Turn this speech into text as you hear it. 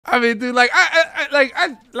I mean, dude, like,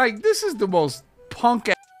 like, this is the most punk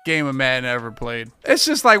ass game of Madden I ever played. It's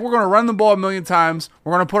just like, we're going to run the ball a million times.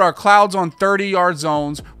 We're going to put our clouds on 30-yard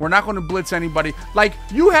zones. We're not going to blitz anybody. Like,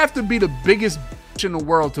 you have to be the biggest bitch in the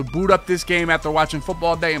world to boot up this game after watching football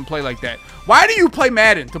all day and play like that. Why do you play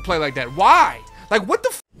Madden to play like that? Why? Like, what the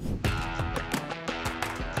f?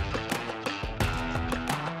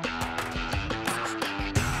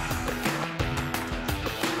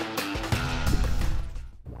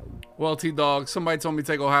 Well, T-Dog, somebody told me to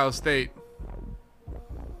take Ohio State.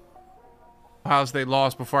 Ohio State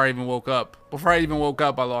lost before I even woke up. Before I even woke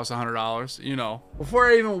up, I lost $100, you know. Before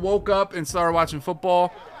I even woke up and started watching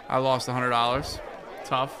football, I lost $100.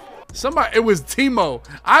 Tough. Somebody, it was Timo.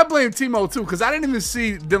 I blame Timo, too, because I didn't even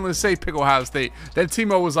see Dylan say pick Ohio State. Then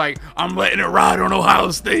Timo was like, I'm letting it ride on Ohio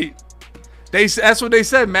State. That's what they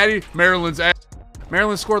said, Maddie. Maryland's ass.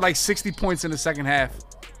 Maryland scored like 60 points in the second half.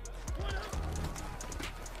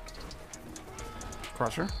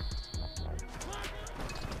 Crusher.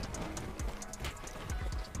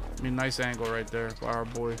 I mean, nice angle right there by our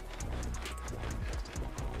boy.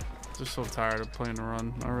 Just so tired of playing the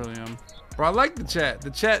run. I really am. Bro, I like the chat. The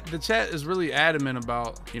chat is really adamant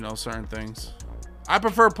about, you know, certain things. I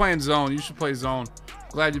prefer playing zone. You should play zone.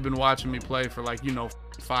 Glad you've been watching me play for like, you know,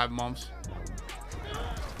 5 months.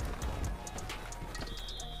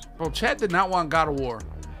 Bro, chat did not want God of War.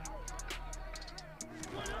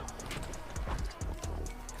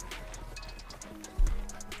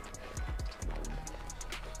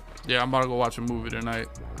 Yeah, I'm about to go watch a movie tonight.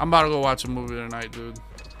 Dude.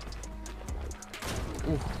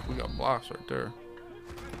 Ooh, we got blocks right there.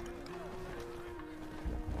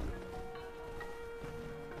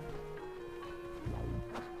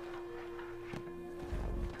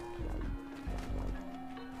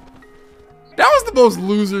 That was the most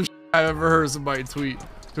loser shit I've ever heard somebody tweet.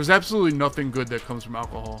 There's absolutely nothing good that comes from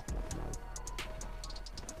alcohol.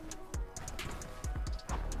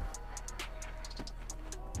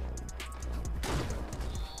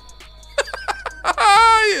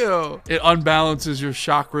 It unbalances your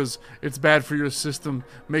chakras. It's bad for your system.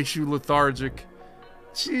 Makes you lethargic.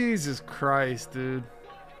 Jesus Christ, dude.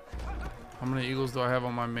 How many Eagles do I have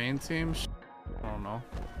on my main team? I don't know.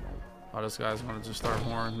 Oh, this guy's gonna just start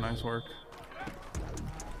horn. Nice work.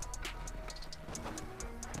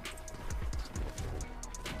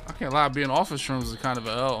 I can't lie, being office shrooms is kind of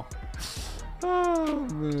a L. Oh,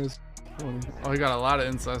 man, it's funny. Oh, he got a lot of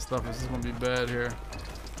inside stuff. This is gonna be bad here.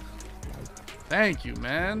 Thank you,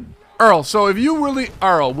 man. Earl, so if you really,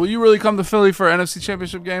 Earl, will you really come to Philly for an NFC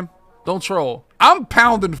Championship game? Don't troll. I'm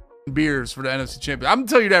pounding beers for the NFC Championship. I'm gonna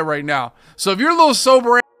tell you that right now. So if you're a little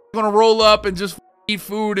sober, gonna roll up and just eat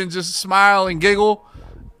food and just smile and giggle,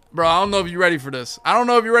 bro, I don't know if you're ready for this.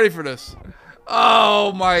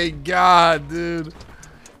 Oh my God, dude.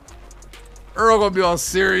 Earl gonna be all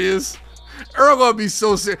serious. Earl gonna be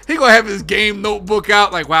so serious. He gonna have his game notebook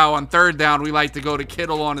out like, wow, on third down, we like to go to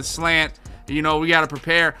Kittle on a slant. You know, we got to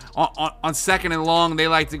prepare. On second and long, they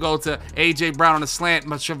like to go to A.J. Brown on a slant,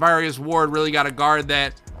 but Shavarius Ward really got to guard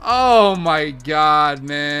that. Oh, my God,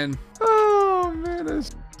 man. Oh, man,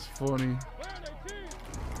 that's funny.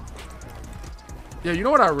 Yeah, you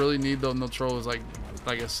know what I really need, though, no troll, is like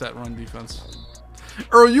a set run defense.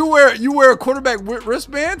 Earl, you wear a quarterback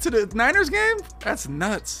wristband to the Niners game? That's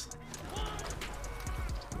nuts.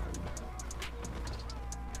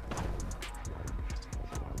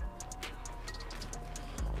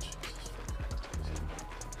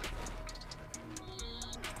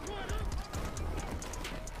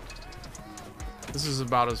 This is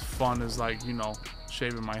about as fun as, like, you know,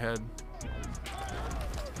 shaving my head.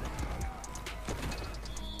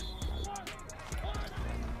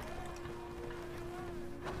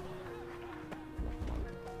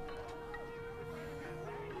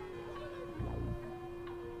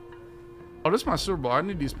 Oh, this is my Super Bowl. I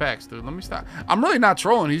need these packs, dude. Let me stop. I'm really not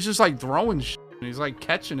trolling. He's just, like, throwing shit. He's, like,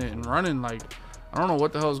 catching it and running, like... I don't know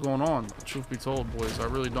what the hell is going on. Truth be told, boys, I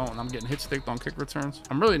really don't. I'm getting hit sticked on kick returns.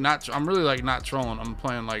 I'm really like not trolling. I'm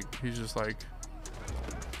playing like he's just like.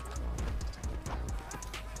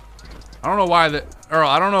 I don't know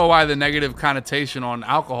why the negative connotation on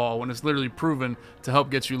alcohol when it's literally proven to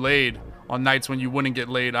help get you laid on nights when you wouldn't get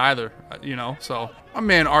laid either. You know, so my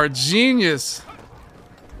man, our genius.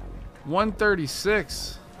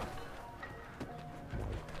 136.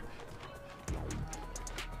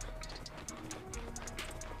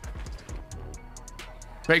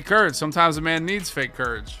 Fake courage. Sometimes a man needs fake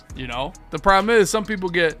courage, you know? The problem is one of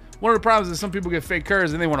the problems is some people get fake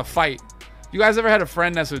courage and they want to fight. You guys ever had a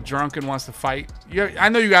friend that's a drunk and wants to fight? I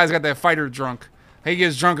know you guys got that fighter drunk. He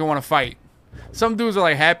gets drunk and want to fight. Some dudes are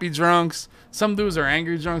like happy drunks. Some dudes are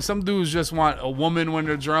angry drunk. Some dudes just want a woman when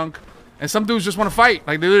they're drunk. And some dudes just want to fight.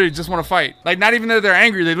 Like, they literally just want to fight. Like, not even that they're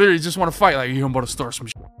angry. They literally just want to fight. Like, I'm about to start some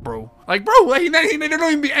shit, bro. Like, bro, like, they don't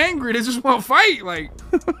even be angry. They just want to fight. Like,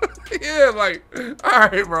 yeah, like, all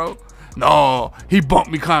right, bro. No, he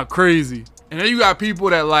bumped me kind of crazy. And then you got people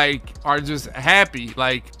that, like, are just happy.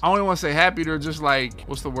 Like, I don't even want to say happy. They're just, like,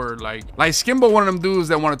 what's the word? Like Skimbo, one of them dudes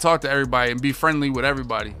that want to talk to everybody and be friendly with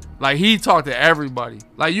everybody. Like, he talked to everybody.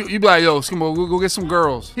 Like, you be like, yo, Skimbo, go get some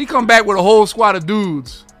girls. He come back with a whole squad of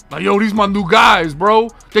dudes. Like, yo, these my new guys, bro.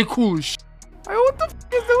 They cool as shit. Like, what the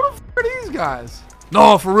fuck is that? What the fuck are these guys?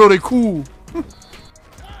 No, for real, they cool.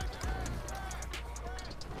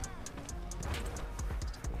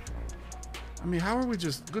 I mean, how are we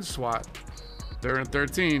just... Good swat. They're in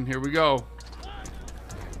 13. Here we go.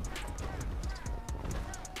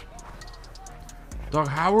 Dog,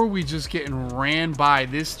 how are we just getting ran by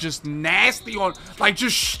this just nasty on... Like,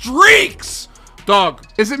 just streaks. Dog,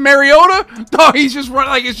 is it Mariota? Dog, he's just running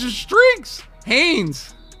like it's just streaks.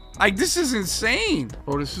 Haynes. Like, this is insane.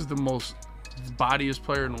 Bro, this is the most bodiest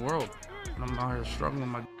player in the world. And I'm out here struggling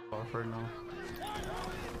my off right now.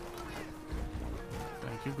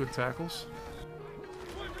 Thank you. Good tackles.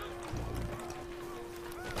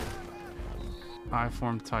 I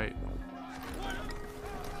form tight.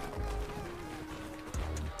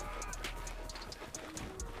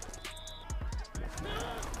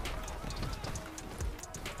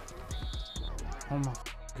 Oh my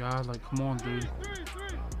God, like, come on, dude.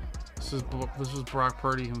 This is Brock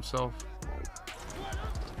Purdy himself.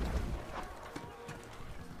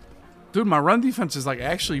 Dude, my run defense is, like,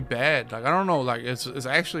 actually bad. Like, I don't know, like, it's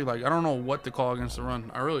actually, like, I don't know what to call against the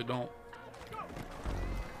run. I really don't.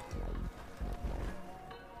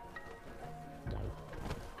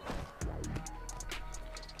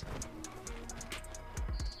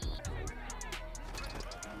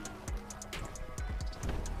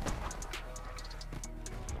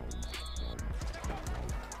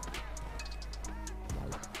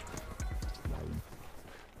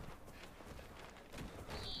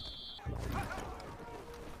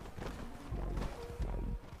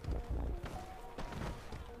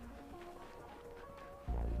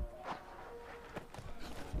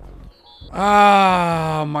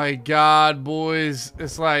 Oh my God, boys.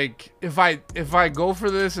 It's like if I go for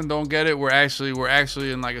this and don't get it, we're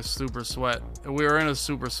actually in like a super sweat. We're in a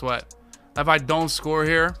super sweat. If I don't score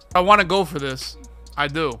here, I want to go for this. I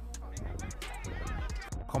do.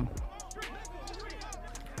 Come.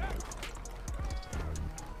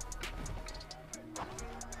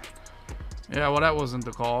 Yeah, well, that wasn't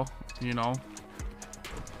the call, you know.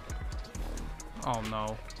 Oh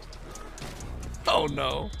no. Oh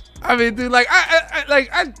no. I mean, dude, like,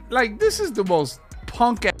 like, this is the most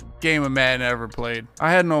punk ass game of Madden I ever played.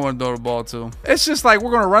 I had no one to throw the ball to. It's just like,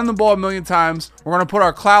 we're going to run the ball a million times. We're going to put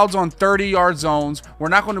our clouds on 30-yard zones. We're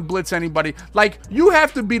not going to blitz anybody. Like, you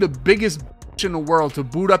have to be the biggest bitch in the world to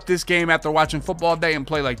boot up this game after watching football all day and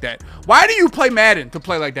play like that. Why do you play Madden to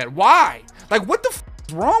play like that? Why? Like, what the f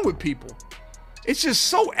is wrong with people? It's just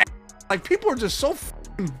so, like, people are just so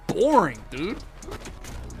f***ing boring, dude.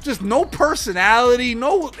 Just no personality,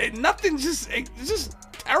 no nothing. Just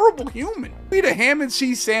terrible human. Eat a ham and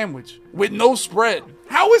cheese sandwich with no spread.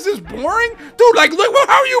 How is this boring, dude? Like, look,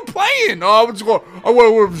 how are you playing? Oh, I'm just going. I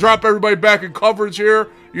want to drop everybody back in coverage here.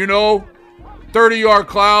 You know, 30-yard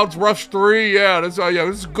clouds, rush 3. Yeah, that's yeah.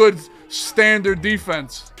 This is good standard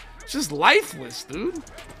defense. It's just lifeless, dude.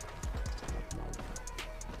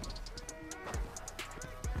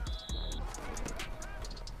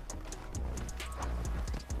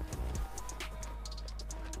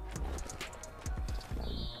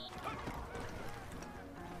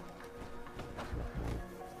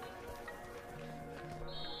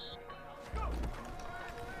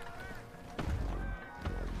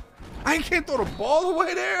 I can't throw the ball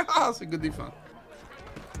away there. Ah, that's a good defense.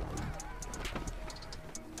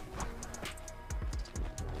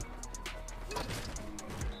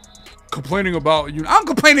 Complaining about you. I'm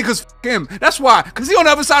complaining because him. That's why. Because he on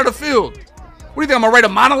the other side of the field. What do you think? I'm going to write a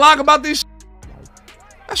monologue about this?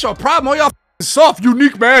 That's your problem. All y'all soft.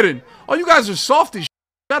 Unique Madden. All you guys are soft as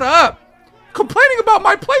shut up. Complaining about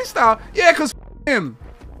my play style. Yeah, because him.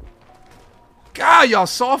 God, y'all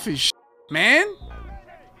soft as man.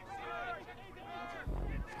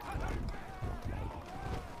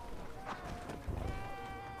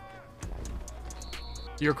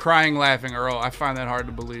 You're crying laughing, Earl. I find that hard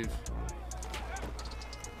to believe.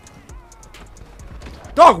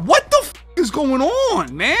 Dog, what the f is going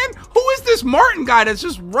on, man? Who is this Martin guy that's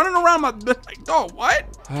just running around my... Like, dog, what?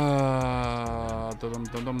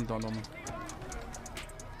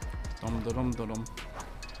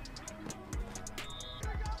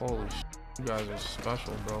 Holy shit. You guys are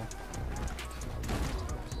special, bro.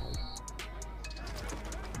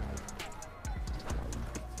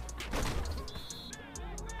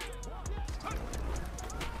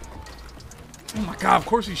 Oh my god, of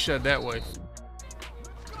course he shed that way.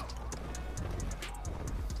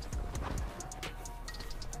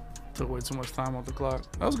 Took way too much time off the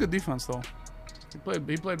clock. That was good defense though. He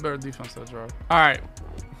played better defense that drive. Alright.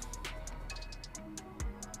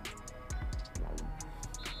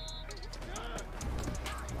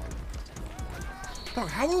 Dog,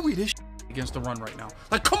 how are we this against the run right now?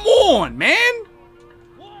 Like, come on, man!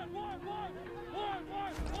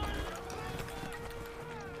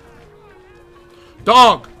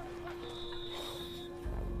 Dog!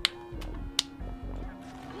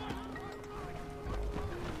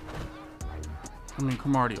 I mean,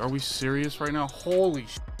 Cromartie, are we serious right now? Holy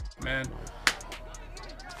shit, man.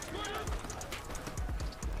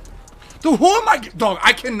 Dude, who am I? Dog,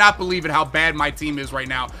 I cannot believe it how bad my team is right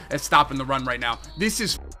now at stopping the run right now. This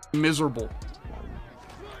is miserable.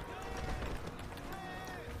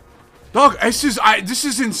 Dog, this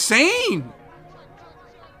is insane.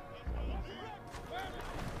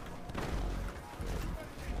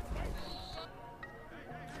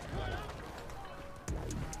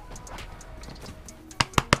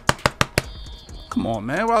 Come on,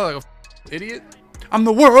 man. Why like a idiot? I'm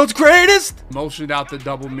the world's greatest. Motioned out to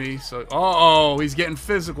double me. So, uh-oh, he's getting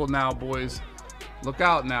physical now, boys. Look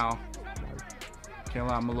out now. Can't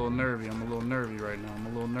lie, I'm a little nervy. I'm a little nervy right now. I'm a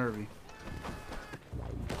little nervy.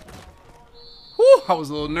 Whew, I was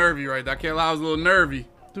a little nervy right there. I can't lie, I was a little nervy.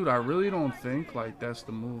 Dude, I really don't think, like, that's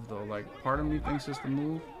the move, though. Like, part of me thinks it's the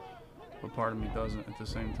move, but part of me doesn't at the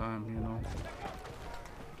same time, you know?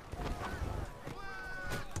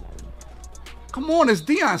 Come on, it's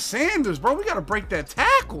Deion Sanders, bro. We gotta break that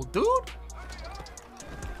tackle, dude.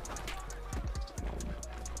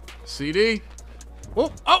 CD. Oh,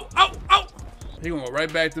 oh, oh, oh. He gonna go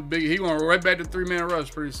right back to big. He gonna go right back to 3-man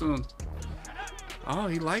rush pretty soon. Oh,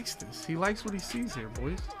 he likes this. He likes what he sees here,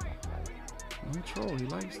 boys. Don't troll. He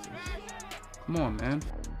likes this. Come on, man.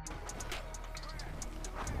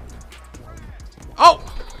 Oh.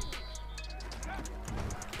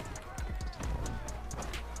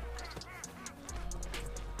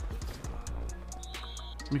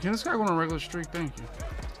 I mean, can this guy go on a regular streak? Thank you.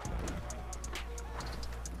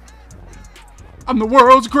 I'm the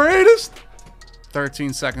world's greatest.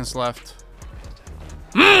 13 seconds left.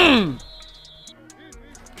 That's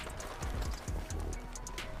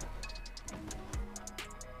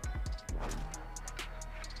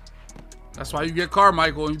why you get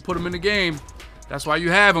Carmichael and you put him in the game. That's why you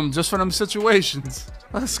have him, just for them situations.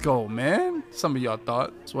 Let's go, man. Some of y'all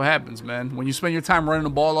thought. That's what happens, man. When you spend your time running the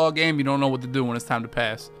ball all game, you don't know what to do when it's time to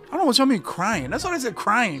pass. I don't know what y'all mean crying. That's what I said,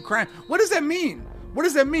 crying. What does that mean? What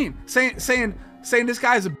does that mean? Saying this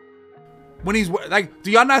guy's a when he's like,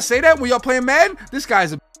 do y'all not say that when y'all playing Madden? This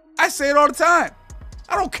guy's a I say it all the time.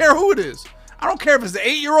 I don't care who it is. I don't care if it's an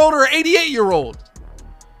 8-year-old or an 88-year-old.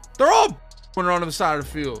 They're all when they're on the other side of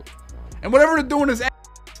the field. And whatever they're doing is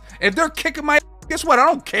if they're kicking my guess what? I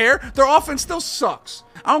don't care. Their offense still sucks.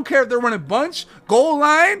 I don't care if they're running bunch, goal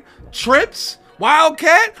line, trips,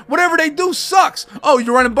 wildcat, whatever they do sucks. Oh,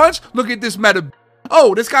 you're running bunch? Look at this meta.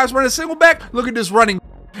 Oh, this guy's running single back? Look at this running.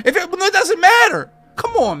 It doesn't matter.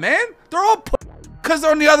 Come on, man. They're all because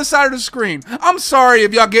they're on the other side of the screen. I'm sorry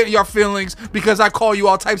if y'all get your feelings because I call you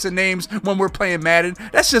all types of names when we're playing Madden.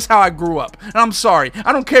 That's just how I grew up. And I'm sorry.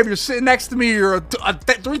 I don't care if you're sitting next to me or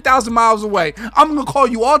 3,000 miles away. I'm going to call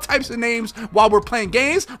you all types of names while we're playing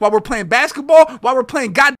games, while we're playing basketball, while we're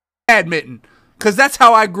playing goddamn badminton. Because that's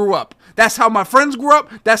how I grew up. That's how my friends grew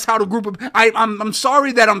up. That's how the group of... I'm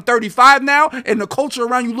sorry that I'm 35 now and the culture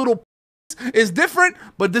around you little is different,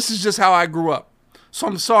 but this is just how I grew up. So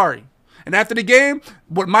I'm sorry. And after the game,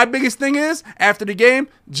 what my biggest thing is, after the game,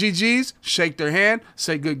 GG's, shake their hand,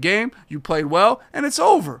 say good game, you played well, and it's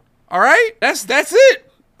over. All right? That's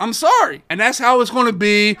it. I'm sorry. And that's how it's going to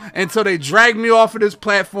be until they drag me off of this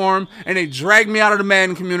platform and they drag me out of the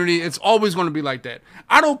Madden community. It's always going to be like that.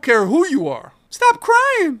 I don't care who you are. Stop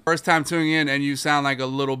crying. First time tuning in and you sound like a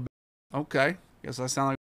little bitch. Okay. Guess I sound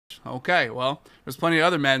like a bitch. Okay, well, there's plenty of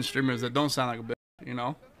other Madden streamers that don't sound like a bitch, you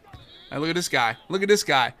know? Now look at this guy. Look at this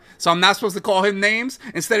guy. So I'm not supposed to call him names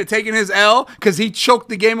instead of taking his L because he choked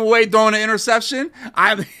the game away throwing an interception.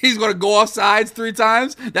 He's going to go off sides 3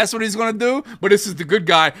 times. That's what he's going to do. But this is the good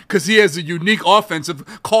guy because he has a unique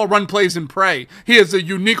offensive call, run plays, and pray. He has a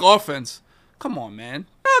unique offense. Come on, man.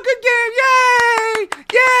 Oh, good game. Yay.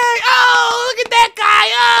 Yay. Oh, look at that guy.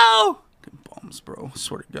 Oh. Good bums, bro.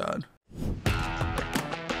 Swear to God.